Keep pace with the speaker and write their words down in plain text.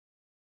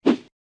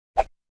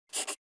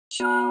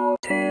CHOW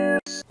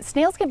tips.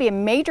 Snails can be a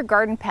major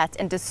garden pest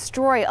and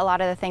destroy a lot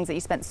of the things that you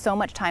spent so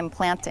much time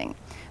planting.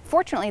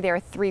 Fortunately, there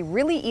are 3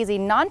 really easy,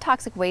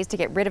 non-toxic ways to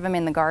get rid of them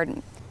in the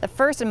garden. The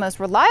first and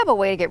most reliable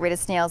way to get rid of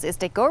snails is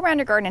to go around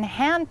your garden and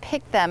hand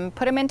pick them,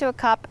 put them into a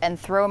cup, and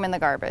throw them in the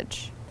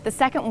garbage. The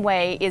second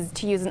way is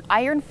to use an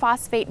iron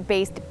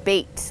phosphate-based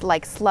bait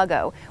like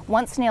Sluggo.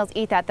 Once snails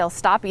eat that, they'll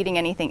stop eating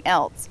anything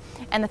else.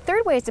 And the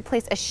third way is to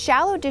place a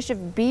shallow dish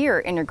of beer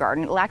in your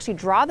garden. It'll actually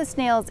draw the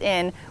snails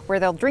in where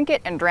they'll drink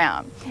it and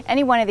drown.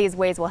 Any one of these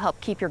ways will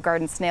help keep your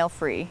garden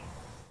snail-free.